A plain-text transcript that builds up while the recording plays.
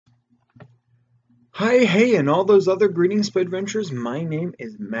Hi, hey, and all those other greetings, adventurers. My name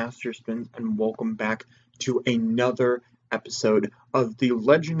is Master Spins, and welcome back to another episode of The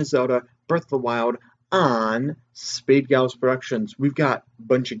Legend of Zelda Breath of the Wild on Spade Gals Productions. We've got a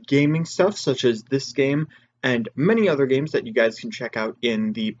bunch of gaming stuff, such as this game and many other games that you guys can check out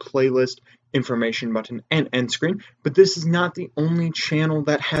in the playlist information button and end screen. But this is not the only channel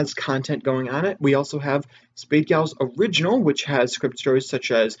that has content going on it. We also have Spade Gals Original, which has script stories such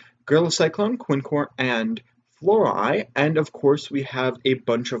as Gorilla Cyclone, Quincore, and Floreye, and of course we have a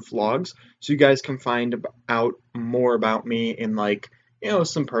bunch of vlogs, so you guys can find out more about me in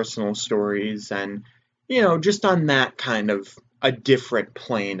some personal stories and, just on that kind of a different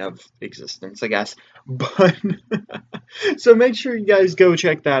plane of existence, I guess. But, so make sure you guys go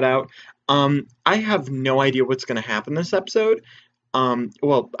check that out. I have no idea what's going to happen this episode.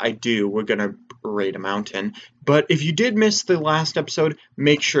 Well, I do. We're gonna raid a mountain. But if you did miss the last episode,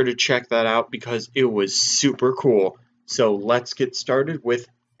 make sure to check that out because it was super cool. So let's get started with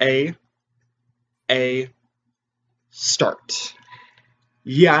a start.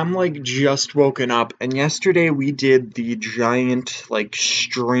 Yeah, I'm just woken up, and yesterday we did the giant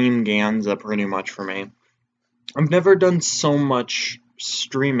stream Ganza pretty much for me. I've never done so much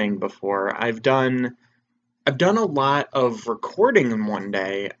streaming before. I've done a lot of recording in one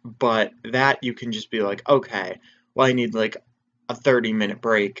day, but that you can just be like, okay, well, I need a 30-minute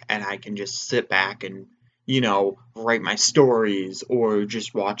break, and I can just sit back and, write my stories or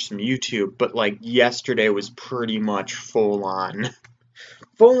just watch some YouTube. But yesterday was pretty much full on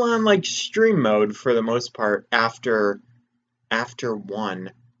stream mode for the most part after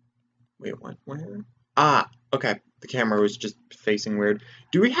one. Wait, what? Where? Ah, okay. The camera was just facing weird.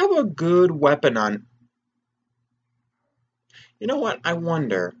 Do we have a good weapon on? You know what? I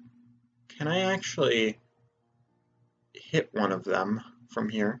wonder, can I actually hit one of them from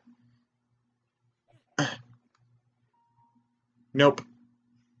here? Nope.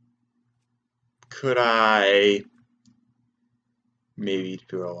 Could I maybe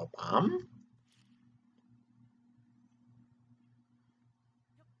throw a bomb?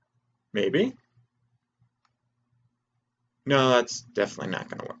 Maybe? No, that's definitely not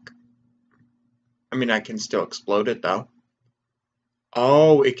gonna work. I mean, I can still explode it though.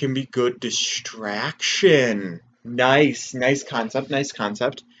 Oh, it can be good distraction. Nice, nice concept, nice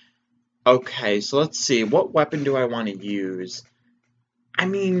concept. Okay, so let's see. What weapon do I want to use? I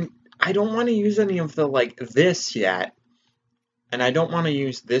mean, I don't want to use any of the, this yet. And I don't want to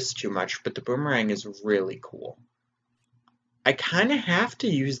use this too much, but the boomerang is really cool. I kind of have to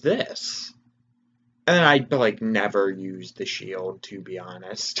use this. And then I, never use the shield, to be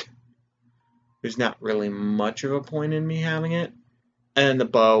honest. There's not really much of a point in me having it. And the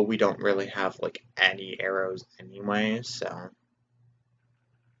bow, we don't really have, any arrows anyway, so.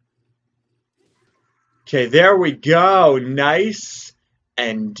 Okay, there we go. Nice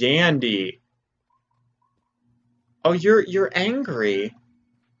and dandy. Oh, you're angry.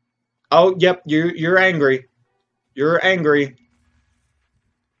 Oh, yep, you're angry. You're angry.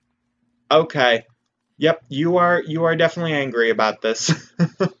 Okay. Yep, you are definitely angry about this.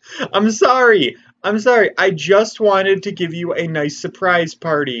 I'm sorry. I'm sorry. I just wanted to give you a nice surprise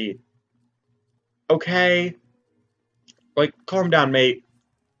party. Okay? Calm down, mate.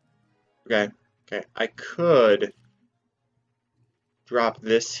 Okay. Okay. I could drop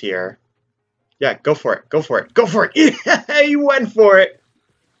this here. Yeah, go for it. Go for it. Go for it. Yeah, you went for it.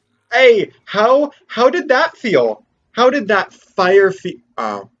 Hey, how did that feel? How did that fire feel?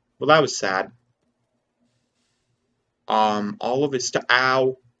 Oh, well, that was sad. All of his stuff.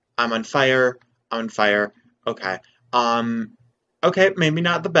 Ow. I'm on fire. I'm on fire. Okay. Okay, maybe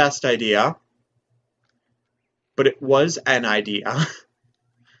not the best idea. But it was an idea.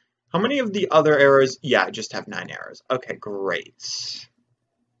 How many of the other arrows? Yeah, I just have 9 arrows. Okay, great.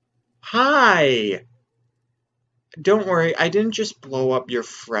 Hi! Don't worry, I didn't just blow up your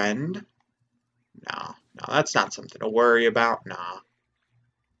friend. No, that's not something to worry about. Nah.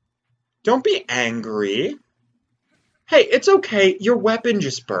 Don't be angry. Hey, it's okay. Your weapon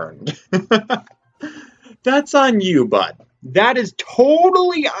just burned. That's on you, bud. That is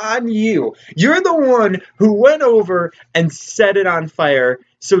totally on you. You're the one who went over and set it on fire.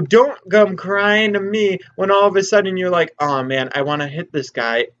 So don't come crying to me when all of a sudden you're like, oh man, I want to hit this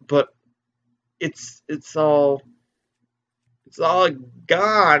guy, but it's all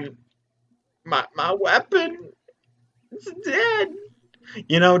gone. My weapon is dead.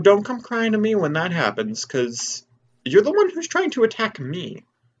 Don't come crying to me when that happens, because you're the one who's trying to attack me.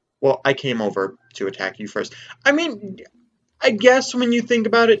 Well, I came over to attack you first. I mean, I guess when you think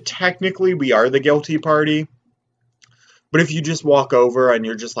about it, technically we are the guilty party. But if you just walk over and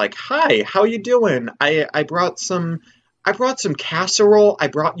you're just like, "Hi, how you doing? I brought some casserole. I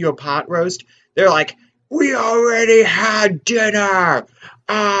brought you a pot roast." They're like, "We already had dinner."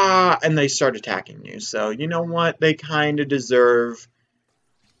 Ah, and they start attacking you. So, you know what? They kind of deserve.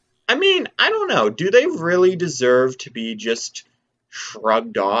 I mean, I don't know. Do they really deserve to be just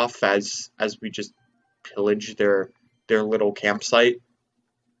shrugged off as we just pillage their little campsite?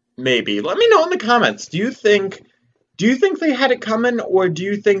 Maybe. Let me know in the comments. Do you think they had it coming, or do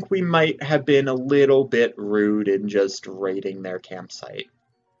you think we might have been a little bit rude in just raiding their campsite?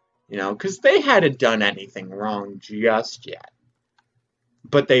 You know, because they hadn't done anything wrong just yet.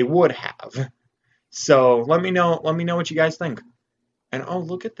 But they would have. So let me know what you guys think. And oh,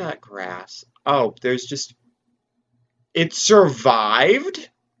 look at that grass. Oh, there's just it survived?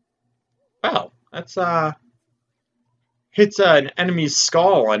 Wow, that's hits an enemy's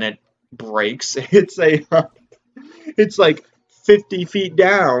skull and it breaks. It's like 50 feet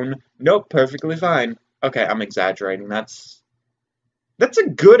down. Nope, perfectly fine. Okay, I'm exaggerating. That's a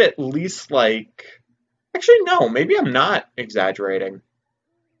good at least like actually no, maybe I'm not exaggerating.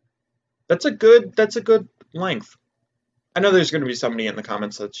 That's a good length. I know there's going to be somebody in the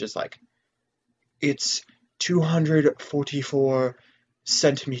comments that's just like it's 244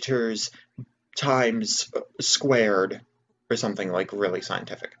 centimeters times squared or something like really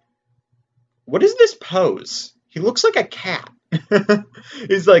scientific. What is this pose? He looks like a cat.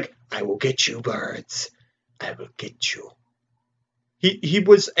 He's like, I will get you, birds. I will get you. He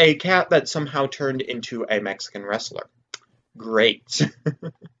was a cat that somehow turned into a Mexican wrestler. Great.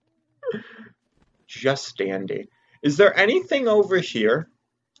 Just dandy. Is there anything over here?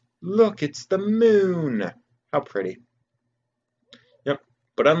 Look, it's the moon. How pretty. Yep.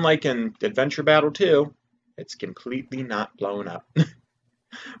 But unlike in Adventure Battle 2, it's completely not blown up.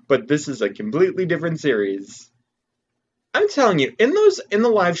 But this is a completely different series. I'm telling you, in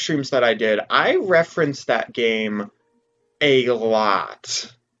the live streams that I did, I referenced that game a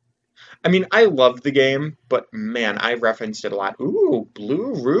lot. I mean, I love the game, but man, I referenced it a lot. Ooh,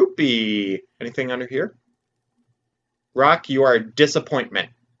 blue rupee. Anything under here? Rock, you are a disappointment.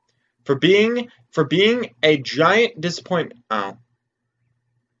 For being a giant disappointment. Oh.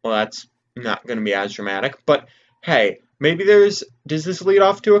 Well, that's not going to be as dramatic, but hey, maybe does this lead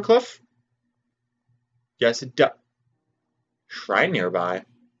off to a cliff? Yes, it does. Shrine nearby.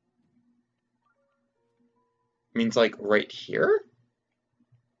 Means like right here?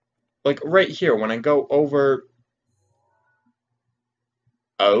 Like right here when I go over.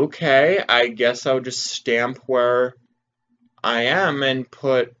 Okay, I guess I'll just stamp where I am and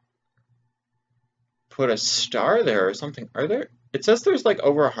put a star there or something. Are there? It says there's like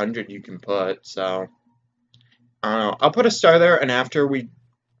over 100 you can put, so I don't know. I'll put a star there, and after we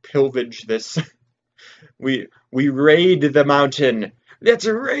pillage this, we raid the mountain. Let's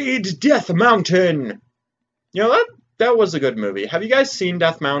raid Death Mountain. You know that was a good movie. Have you guys seen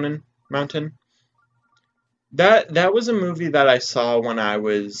Death Mountain? That was a movie that I saw when I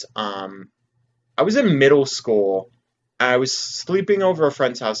was in middle school. I was sleeping over a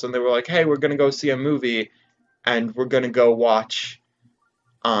friend's house, and they were like, "Hey, we're gonna go see a movie, and we're gonna go watch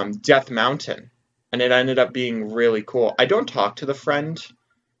Death Mountain." And it ended up being really cool. I don't talk to the friend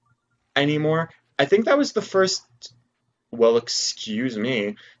anymore. I think that was the first. Well, excuse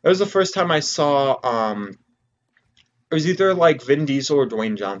me. That was the first time I saw. It was either like Vin Diesel or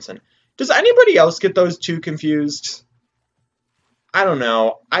Dwayne Johnson. Does anybody else get those two confused? I don't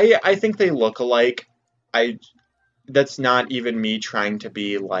know. I think they look alike. That's not even me trying to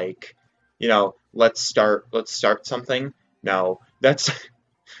be like, you know, let's start something. No, that's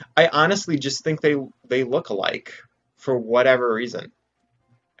I honestly just think they look alike for whatever reason.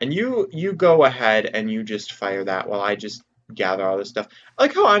 And you go ahead and you just fire that while I just gather all this stuff. I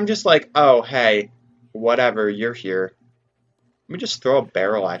like how I'm just like, oh hey, whatever, you're here. Let me just throw a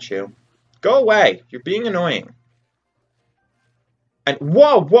barrel at you. Go away. You're being annoying. And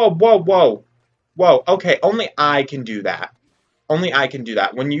whoa, whoa, whoa, whoa. Whoa, okay, only I can do that. Only I can do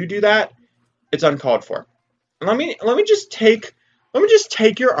that. When you do that, it's uncalled for. Let me just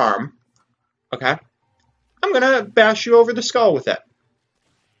take your arm. Okay? I'm gonna bash you over the skull with it.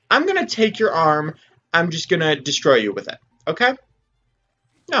 I'm gonna take your arm, I'm just gonna destroy you with it. Okay?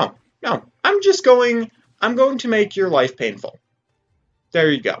 No. I'm going to make your life painful. There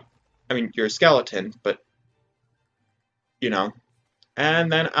you go. I mean, you're a skeleton, but you know.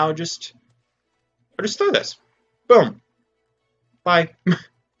 And then I'll just throw this. Boom. Bye.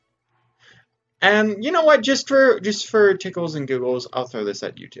 And you know what? Just for tickles and giggles, I'll throw this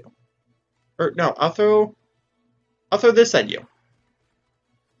at you too. Or no, I'll throw this at you.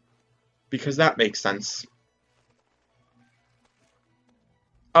 Because that makes sense.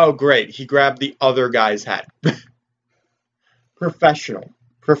 Oh, great. He grabbed the other guy's head. Professional.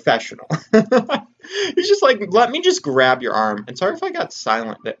 Professional. He's just like, let me just grab your arm. And sorry if I got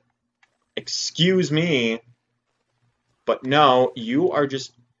silent. Excuse me. But no, you are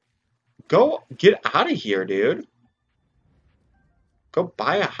just... Go get out of here, dude. Go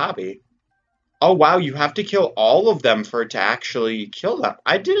buy a hobby. Oh, wow, you have to kill all of them for it to actually kill them.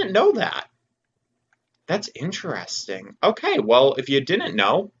 I didn't know that. That's interesting. Okay, well, if you didn't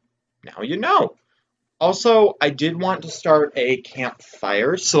know, now you know. Also, I did want to start a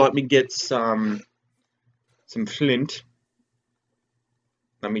campfire, so let me get some flint.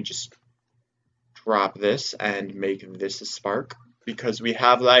 Let me just drop this and make this a spark, because we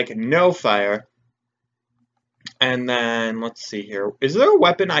have, like, no fire. And then, let's see here. Is there a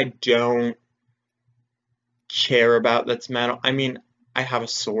weapon I don't care about that's metal? I mean, I have a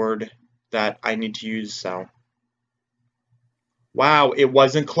sword that I need to use, so... Wow, it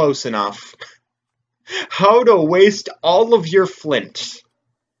wasn't close enough. How to waste all of your flint.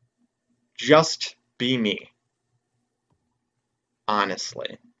 Just be me.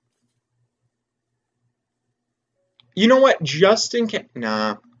 Honestly. You know what? Just in case...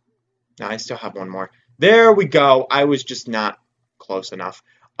 Nah, I still have one more. There we go. I was just not close enough.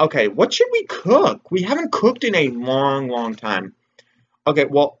 Okay, what should we cook? We haven't cooked in a long, long time. Okay,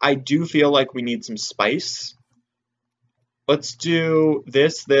 well, I do feel like we need some spice. Let's do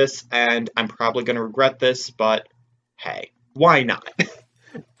this, and I'm probably going to regret this, but hey, why not?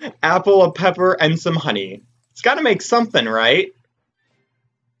 Apple, a pepper, and some honey. It's got to make something, right?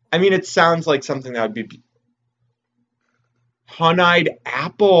 I mean, it sounds like something that would be... Honeyed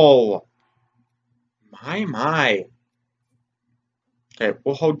apple. My. Okay,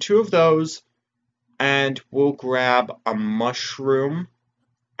 we'll hold 2 of those, and we'll grab a mushroom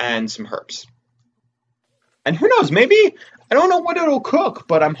and some herbs. And who knows, maybe, I don't know what it'll cook,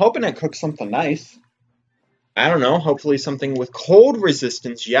 but I'm hoping it cooks something nice. I don't know, hopefully something with cold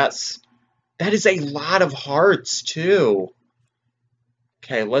resistance, yes. That is a lot of hearts, too.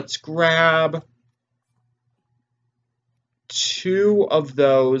 Okay, let's grab 2 of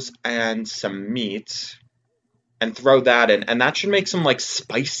those and some meat. And throw that in, and that should make some, like,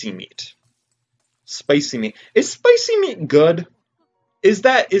 spicy meat. Spicy meat. Is spicy meat good? Is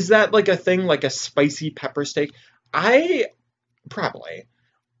that like a thing, like a spicy pepper steak? Probably.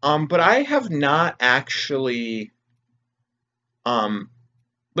 But I have not actually,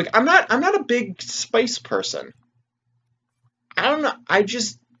 like, I'm not a big spice person. I don't know, I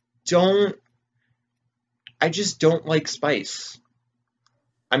just don't like spice.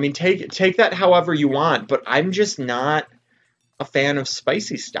 I mean, take that however you want, but I'm just not a fan of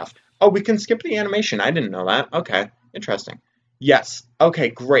spicy stuff. Oh, we can skip the animation. I didn't know that. Okay, interesting. Yes. Okay,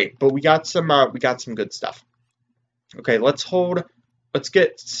 great. But we got some good stuff. Okay, let's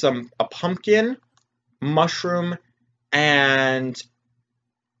get a pumpkin, mushroom, and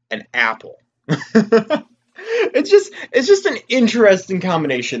an apple. It's just an interesting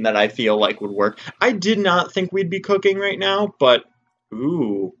combination that I feel like would work. I did not think we'd be cooking right now, but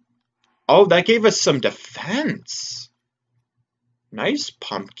ooh. Oh, that gave us some defense. Nice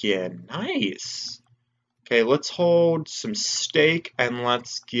pumpkin. Nice. Okay, let's hold some steak and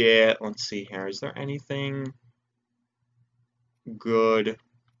let's see here. Is there anything good?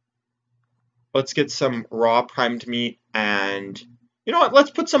 Let's get some raw primed meat and you know what?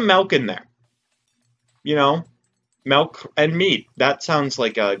 Let's put some milk in there. You know, milk and meat. That sounds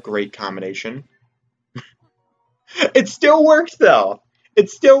like a great combination. It still worked, though. It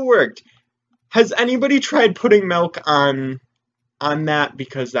still worked. Has anybody tried putting milk on that?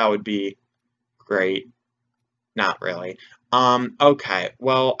 Because that would be great. Not really. Okay.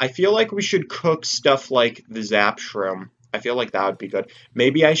 Well, I feel like we should cook stuff like the zap shroom. I feel like that would be good.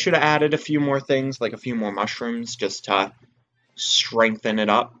 Maybe I should have added a few more things, like a few more mushrooms, just to strengthen it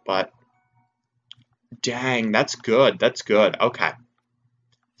up, but dang, that's good. That's good. Okay.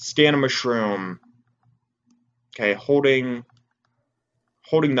 Stamina mushroom. Okay, holding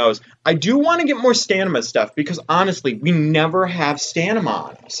those. I do want to get more stamina stuff because honestly, we never have stamina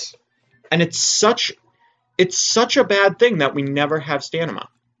on us. And it's such a bad thing that we never have stamina.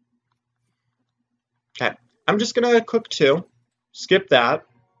 Okay, I'm just going to cook 2. Skip that.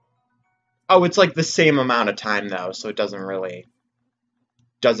 Oh, it's like the same amount of time though, so it doesn't really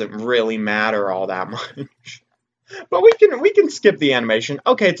matter all that much. But we can skip the animation.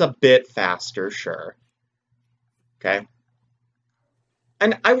 Okay, it's a bit faster, sure. Okay.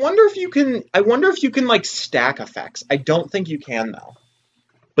 And I wonder if you can like stack effects. I don't think you can though.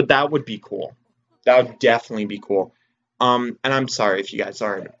 But that would be cool. That would definitely be cool. And I'm sorry if you guys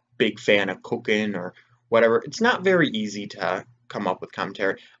aren't a big fan of cooking or whatever. It's not very easy to come up with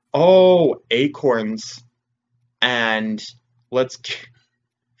commentary. Oh, acorns, and let's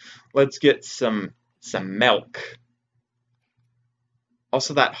get some milk.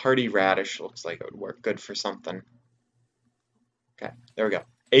 Also, that hardy radish looks like it would work good for something. Okay, there we go.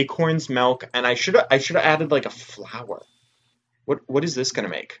 Acorns, milk, and I should have added like a flour. What is this gonna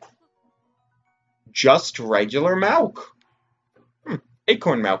make? Just regular milk.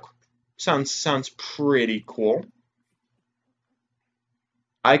 Acorn milk. Sounds pretty cool.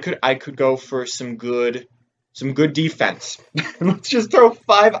 I could go for some good defense. Let's just throw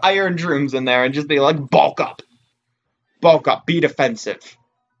 5 iron shrooms in there and just be like, bulk up, be defensive.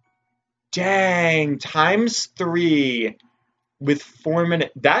 Dang, ×3 with 4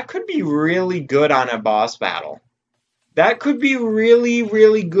 minutes. That could be really good on a boss battle. That could be really,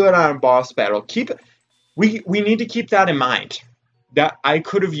 really good on a boss battle. We need to keep that in mind. That I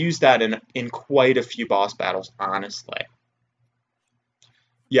could have used that in quite a few boss battles, honestly.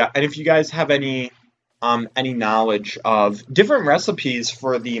 Yeah, and if you guys have any knowledge of different recipes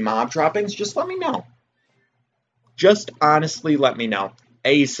for the mob droppings, just let me know. Just honestly let me know.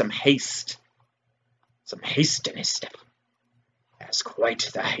 Some haste. Some haste in his step. That's quite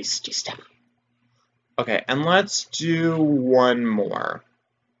the hasty step. Okay, and let's do one more.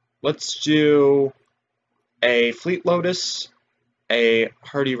 Let's do a fleet lotus, a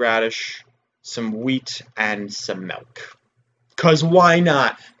hardy radish, some wheat, and some milk. Cause why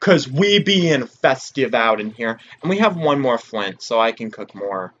not? Cause we being festive out in here. And we have one more flint, so I can cook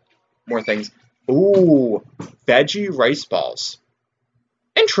more things. Ooh, veggie rice balls.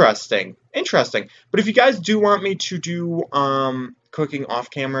 Interesting. But if you guys do want me to do cooking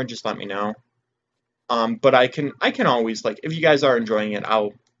off camera, just let me know. But I can always, like, if you guys are enjoying it,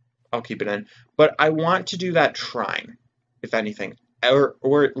 I'll keep it in. But I want to do that shrine, if anything,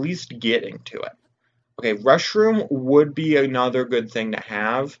 or at least getting to it. Okay, Rushroom would be another good thing to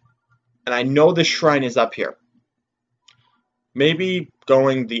have. And I know the shrine is up here. Maybe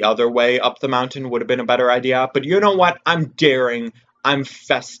going the other way up the mountain would have been a better idea. But you know what? I'm daring. I'm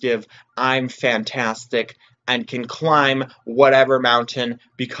festive. I'm fantastic. And can climb whatever mountain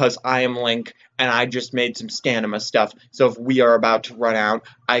because I am Link. And I just made some stamina stuff. So if we are about to run out,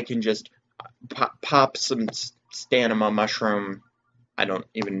 I can just pop some stamina mushroom. I don't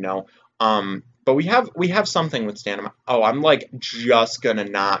even know. But we have something with stamina. Oh, I'm like just gonna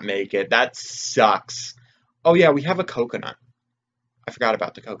not make it. That sucks. Oh yeah, we have a coconut. I forgot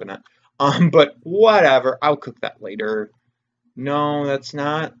about the coconut. But whatever. I'll cook that later. No, that's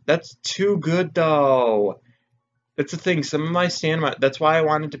not. That's too good though. That's the thing. Some of my stamina. That's why I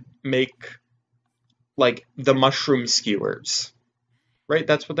wanted to make like the mushroom skewers. Right?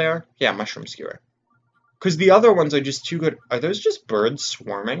 That's what they are? Yeah, mushroom skewer. Because the other ones are just too good. Are those just birds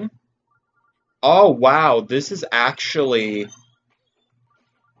swarming? Oh, wow, this is actually...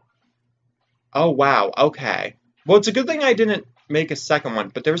 Oh, wow, okay. Well, it's a good thing I didn't make a second one,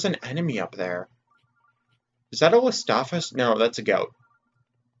 but there's an enemy up there. Is that a Listafus? No, that's a goat.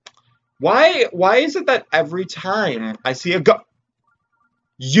 Why is it that every time I see a goat...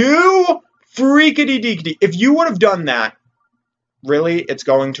 You freakity-deekity. If you would have done that, really, it's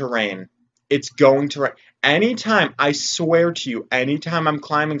going to rain. It's going to rain. Anytime, I swear to you, anytime I'm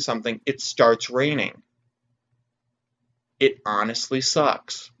climbing something, it starts raining. It honestly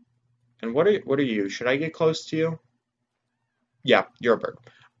sucks. And what are you? Should I get close to you? Yeah, you're a bird.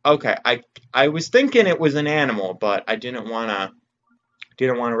 Okay, I was thinking it was an animal, but I didn't wanna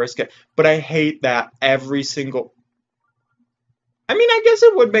risk it. But I hate that every single... I mean, I guess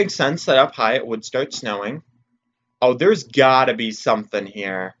it would make sense that up high it would start snowing. Oh, there's gotta be something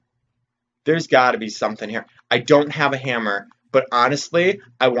here. There's got to be something here. I don't have a hammer, but honestly,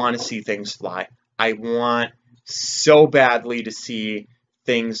 I want to see things fly. I want so badly to see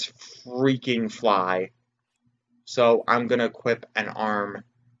things freaking fly. So I'm going to equip an arm.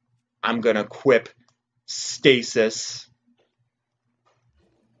 I'm going to equip stasis.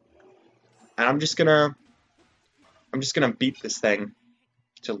 And I'm just going to beat this thing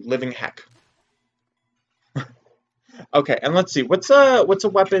to living heck. Okay, and let's see. What's a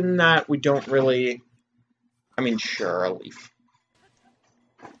weapon that we don't really... I mean, sure, a leaf.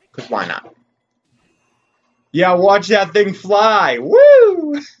 Because why not? Yeah, watch that thing fly!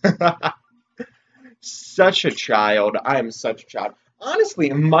 Woo! Such a child. I am such a child.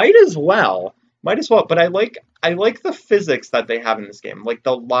 Honestly, might as well. Might as well. But I like the physics that they have in this game. Like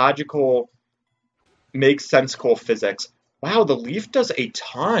the logical, makes sensical physics. Wow, the leaf does a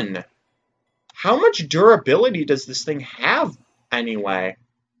ton. How much durability does this thing have, anyway?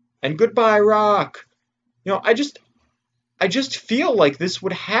 And goodbye, rock. You know, I just feel like this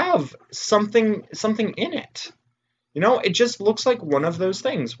would have something in it. You know, it just looks like one of those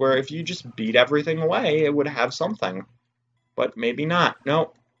things where if you just beat everything away, it would have something. But maybe not.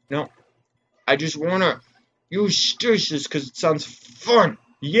 No, no. I just want to use stasis because it sounds fun.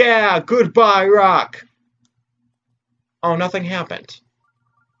 Yeah, goodbye, rock. Oh, nothing happened.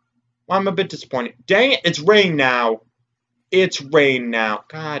 Well, I'm a bit disappointed. Dang it, it's rain now. It's rain now.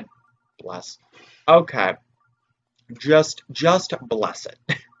 God bless. Okay. Just bless it.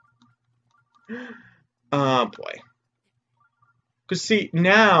 Oh, boy. Because, see,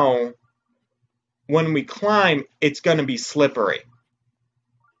 now, when we climb, it's going to be slippery.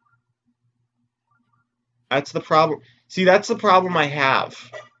 That's the problem. See, that's the problem I have.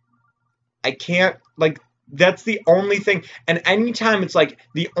 I can't, like, that's the only thing. And anytime it's like,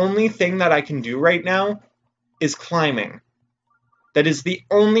 the only thing that I can do right now is climbing. That is the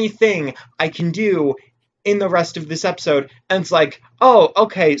only thing I can do in the rest of this episode. And it's like, oh,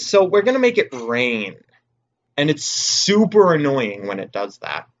 okay, so we're going to make it rain. And it's super annoying when it does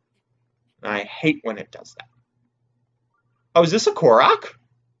that. And I hate when it does that. Oh, is this a Korok?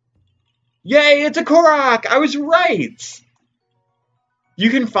 Yay, it's a Korok! I was right! You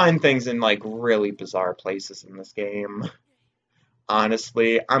can find things in, like, really bizarre places in this game.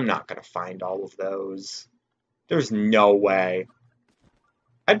 Honestly, I'm not gonna find all of those. There's no way.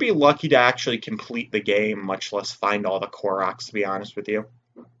 I'd be lucky to actually complete the game, much less find all the Koroks, to be honest with you.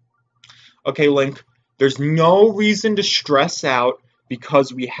 Okay, Link, there's no reason to stress out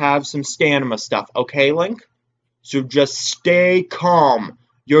because we have some stamina stuff, okay, Link? So just stay calm.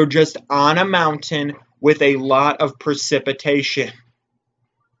 You're just on a mountain with a lot of precipitation.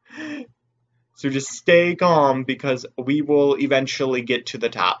 So just stay calm because we will eventually get to the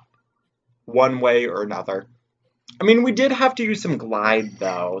top. One way or another. I mean, we did have to use some glide,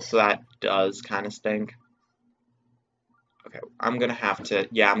 though, so that does kind of stink. Okay, I'm gonna have to...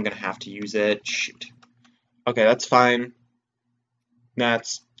 Yeah, I'm gonna have to use it. Shoot. Okay, that's fine.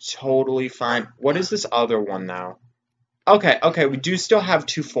 That's totally fine. What is this other one now? Okay, okay, we do still have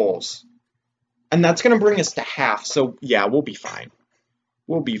 2 fulls. And that's gonna bring us to half, so yeah, we'll be fine.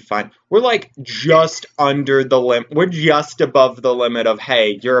 We'll be fine. We're like just under the limit. We're just above the limit of,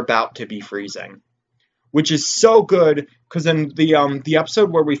 hey, you're about to be freezing. Which is so good, because in the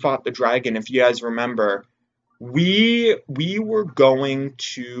episode where we fought the dragon, if you guys remember, we were going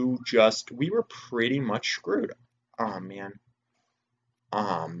to just, we were pretty much screwed. Oh, man.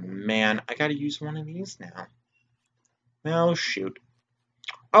 Oh, man. I gotta use one of these now. Well, shoot.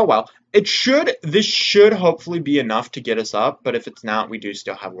 Oh, well. This should hopefully be enough to get us up, but if it's not, we do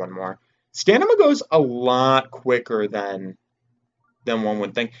still have one more. Stamina goes a lot quicker than one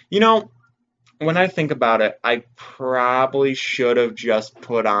would think. You know, when I think about it, I probably should have just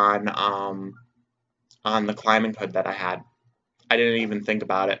put on the climbing hood that I had. I didn't even think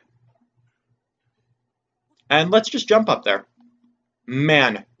about it. And let's just jump up there.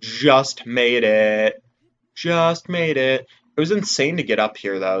 Man, just made it. Just made it. It was insane to get up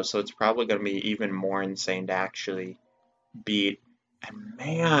here, though, so it's probably going to be even more insane to actually beat. And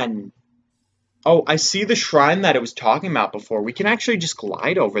man... Oh, I see the shrine that it was talking about before. We can actually just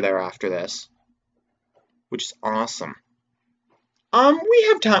glide over there after this. Which is awesome. We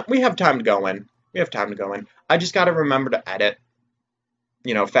have time to go in. We have time to go in. I just gotta remember to edit.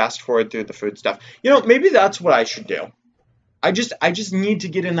 You know, fast forward through the food stuff. You know, maybe that's what I should do. I just need to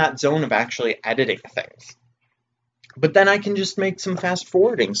get in that zone of actually editing things. But then I can just make some fast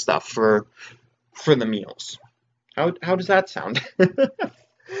forwarding stuff for the meals. How does that sound?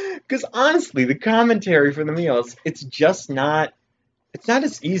 Because honestly, the commentary for the meals, it's just not... It's not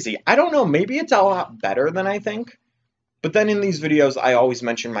as easy. I don't know, maybe it's a lot better than I think. But then in these videos, I always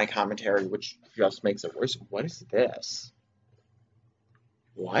mention my commentary, which just makes it worse. What is this?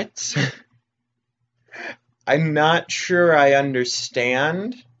 What? I'm not sure I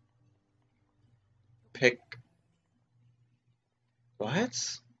understand. Pick... What?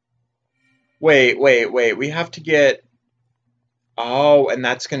 Wait. We have to get... Oh, and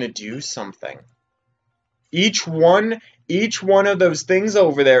that's going to do something. Each one of those things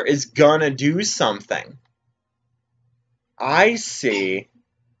over there is gonna do something. I see.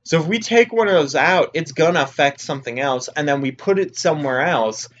 So if we take one of those out, it's gonna affect something else, and then we put it somewhere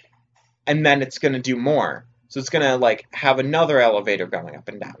else, and then it's gonna do more. So it's gonna, like, have another elevator going up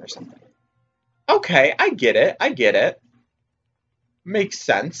and down or something. Okay, I get it. Makes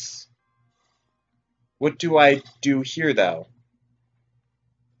sense. What do I do here, though?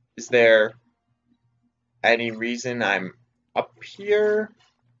 Is there any reason I'm up here?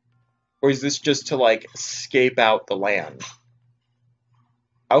 Or is this just to, like, escape out the land?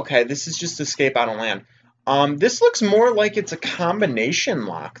 Okay, this is just to escape out of land. This looks more like it's a combination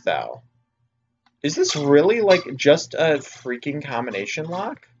lock, though. Is this really, like, just a freaking combination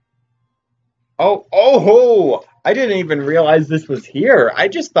lock? Oh, I didn't even realize this was here. I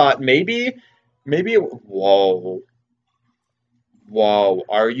just thought maybe, whoa, whoa,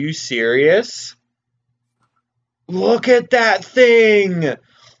 are you serious? Look at that thing!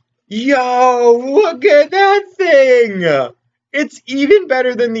 Yo, look at that thing! It's even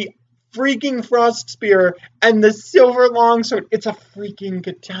better than the freaking frost spear and the silver longsword. It's a freaking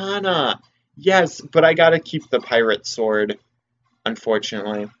katana. Yes, but I gotta keep the pirate sword,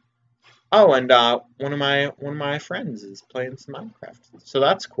 unfortunately. Oh, and one of my friends is playing some Minecraft, so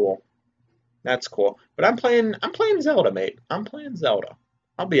that's cool. That's cool. But I'm playing Zelda, mate. I'm playing Zelda.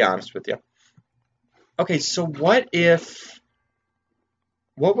 I'll be honest with you. Okay, so what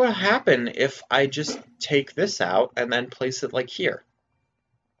will happen if I just take this out and then place it like here?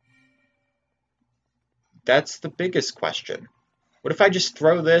 That's the biggest question. What if I just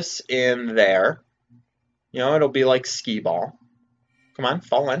throw this in there? You know, it'll be like skee ball. Come on,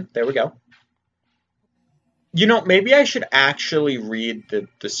 fall in. There we go. You know, maybe I should actually read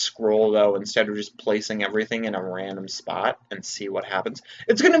the scroll, though, instead of just placing everything in a random spot and see what happens.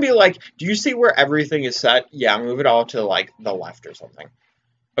 It's going to be like, do you see where everything is set? Yeah, move it all to, like, the left or something.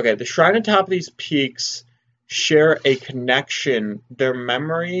 Okay, the shrine atop of these peaks share a connection, their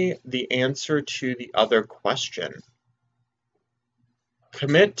memory, the answer to the other question.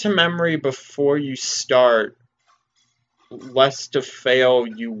 Commit to memory before you start, lest to fail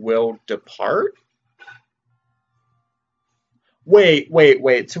you will depart? Wait.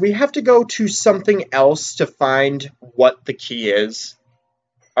 So we have to go to something else to find what the key is?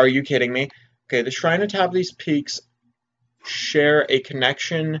 Are you kidding me? Okay, the shrine atop these peaks share a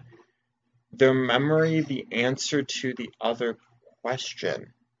connection, their memory, the answer to the other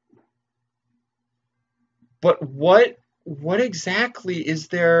question. But what exactly is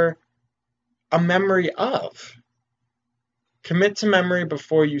there a memory of? Commit to memory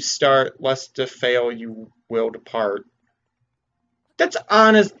before you start, lest to fail you will depart. That's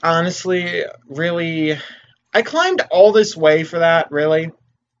honestly, really, I climbed all this way for that, really?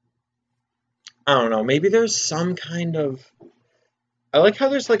 I don't know, maybe there's some kind of, I like how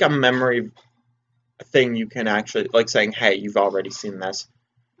there's like a memory thing you can actually, like saying, hey, you've already seen this.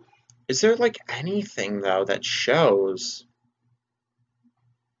 Is there like anything, though, that shows?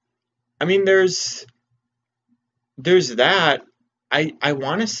 I mean, there's that. I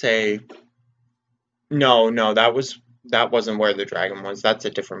want to say, no, that wasn't where the dragon was. That's a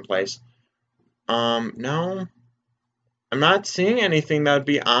different place. No. I'm not seeing anything that would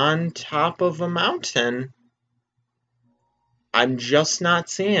be on top of a mountain. I'm just not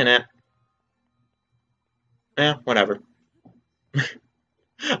seeing it. Whatever.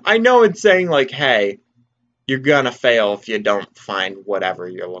 I know it's saying, like, hey, you're gonna fail if you don't find whatever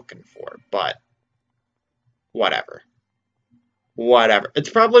you're looking for, but whatever. Whatever.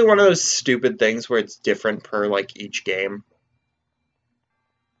 It's probably one of those stupid things where it's different per, like, each game.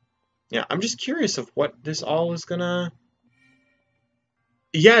 Yeah, I'm just curious of what this all is gonna...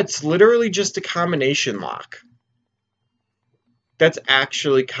 Yeah, it's literally just a combination lock. That's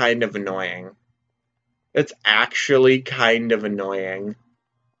actually kind of annoying. That's actually kind of annoying.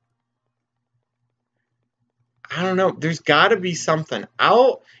 I don't know. There's got to be something.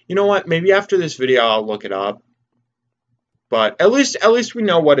 You know what? Maybe after this video, I'll look it up. But at least we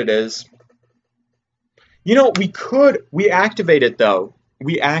know what it is. You know, we activate it though.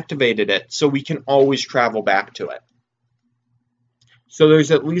 We activated it, so we can always travel back to it. So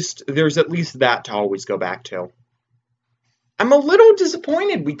there's at least that to always go back to. I'm a little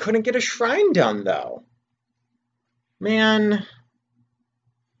disappointed we couldn't get a shrine done though. Man.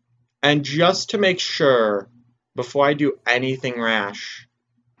 And just to make sure, before I do anything rash,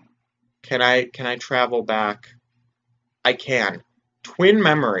 can I travel back? I can. Twin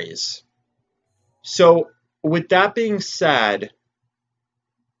memories. So, with that being said,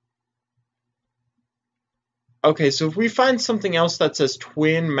 okay, so if we find something else that says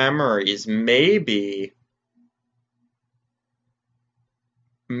twin memories, maybe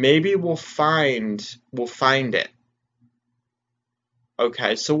we'll find it.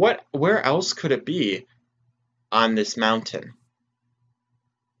 Okay, so where else could it be on this mountain?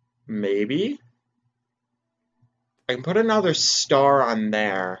 Maybe I can put another star on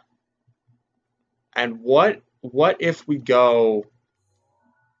there. And what if we go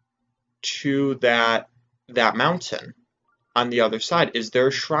to that mountain on the other side? Is there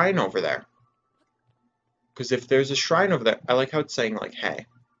a shrine over there? Because if there's a shrine over there, I like how it's saying, like, hey,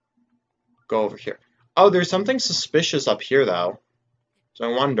 go over here. Oh, there's something suspicious up here, though. So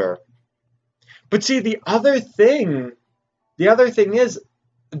I wonder. But see, the other thing is,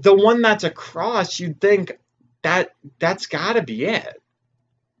 the one that's across, you'd think that's gotta be it.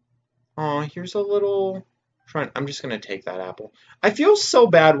 Oh, here's a little shrine. I'm just gonna take that apple. I feel so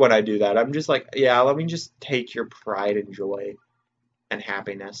bad when I do that. I'm just like, yeah, let me just take your pride and joy and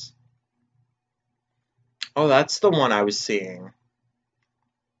happiness. Oh, that's the one I was seeing.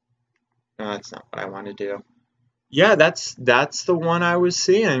 No, that's not what I want to do. Yeah, that's the one I was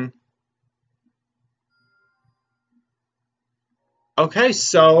seeing. Okay,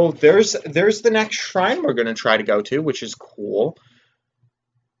 so there's the next shrine we're gonna try to go to, which is cool.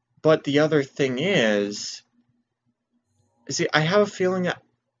 But the other thing is, see, I have a feeling that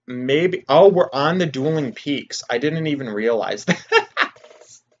maybe, oh, we're on the Dueling Peaks. I didn't even realize that.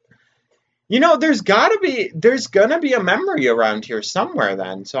 You know, there's gonna be a memory around here somewhere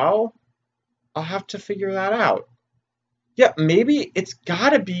then, so I'll have to figure that out. Yeah, maybe it's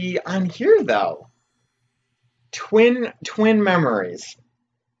gotta be on here though. Twin memories.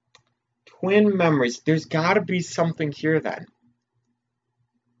 Twin memories. There's gotta be something here then.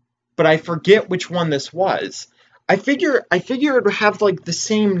 But I forget which one this was. I figure it would have like the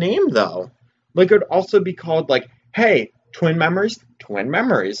same name though. Like it would also be called like, hey, twin memories,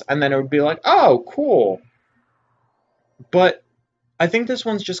 and then it would be like, oh, cool. But I think this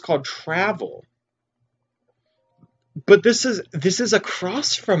one's just called Travel. But this is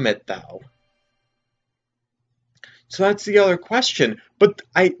across from it though. So that's the other question. But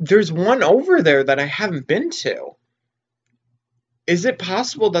there's one over there that I haven't been to. Is it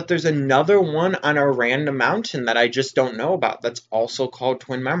possible that there's another one on a random mountain that I just don't know about that's also called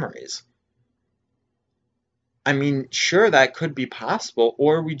Twin Memories? I mean, sure, that could be possible,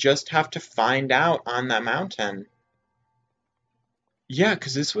 or we just have to find out on that mountain. Yeah,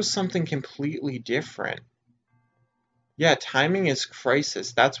 because this was something completely different. Yeah, Timing is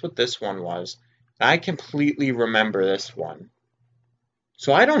Crisis. That's what this one was. I completely remember this one.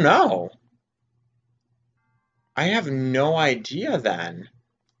 So I don't know. I have no idea then.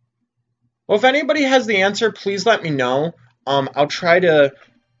 Well, if anybody has the answer, please let me know. I'll try to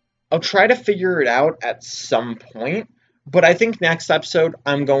figure it out at some point. But I think next episode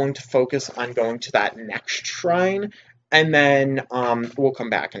I'm going to focus on going to that next shrine, and then we'll come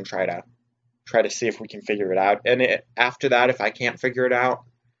back and try to see if we can figure it out. And after that, if I can't figure it out,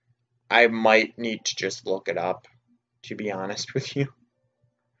 I might need to just look it up, to be honest with you.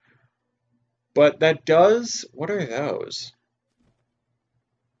 But that does... What are those?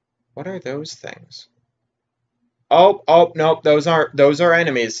 What are those things? Oh, nope, those are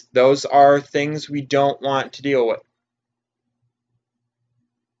enemies. Those are things we don't want to deal with.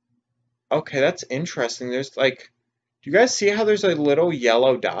 Okay, that's interesting. There's like... Do you guys see how there's a little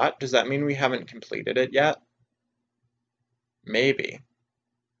yellow dot? Does that mean we haven't completed it yet? Maybe.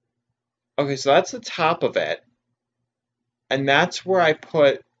 Okay, so that's the top of it. And that's where I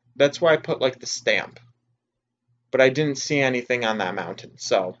put like the stamp. But I didn't see anything on that mountain,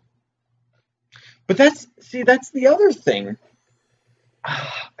 so. But that's the other thing.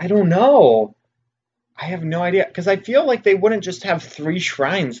 I don't know. I have no idea, because I feel like they wouldn't just have 3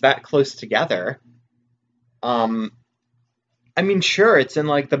 shrines that close together. I mean, sure, it's in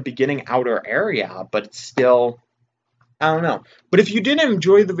like the beginning outer area, but it's still, I don't know. But if you did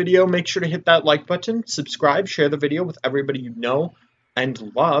enjoy the video, make sure to hit that like button, subscribe, share the video with everybody you know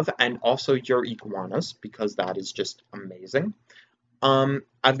and love, and also your iguanas, because that is just amazing.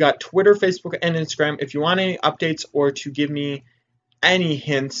 I've got Twitter, Facebook, and Instagram. If you want any updates or to give me any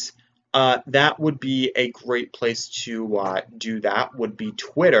hints, that would be a great place to do that, would be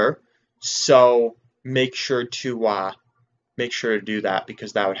Twitter. So make sure to do that,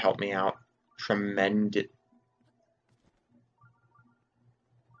 because that would help me out tremendous.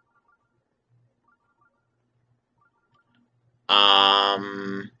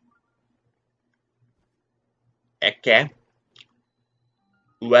 Okay.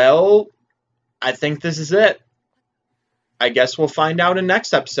 Well, I think this is it. I guess we'll find out in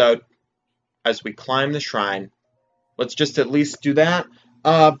next episode as we climb the shrine. Let's just at least do that.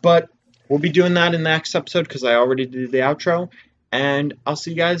 But we'll be doing that in the next episode because I already did the outro. And I'll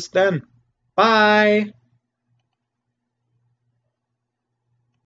see you guys then. Bye!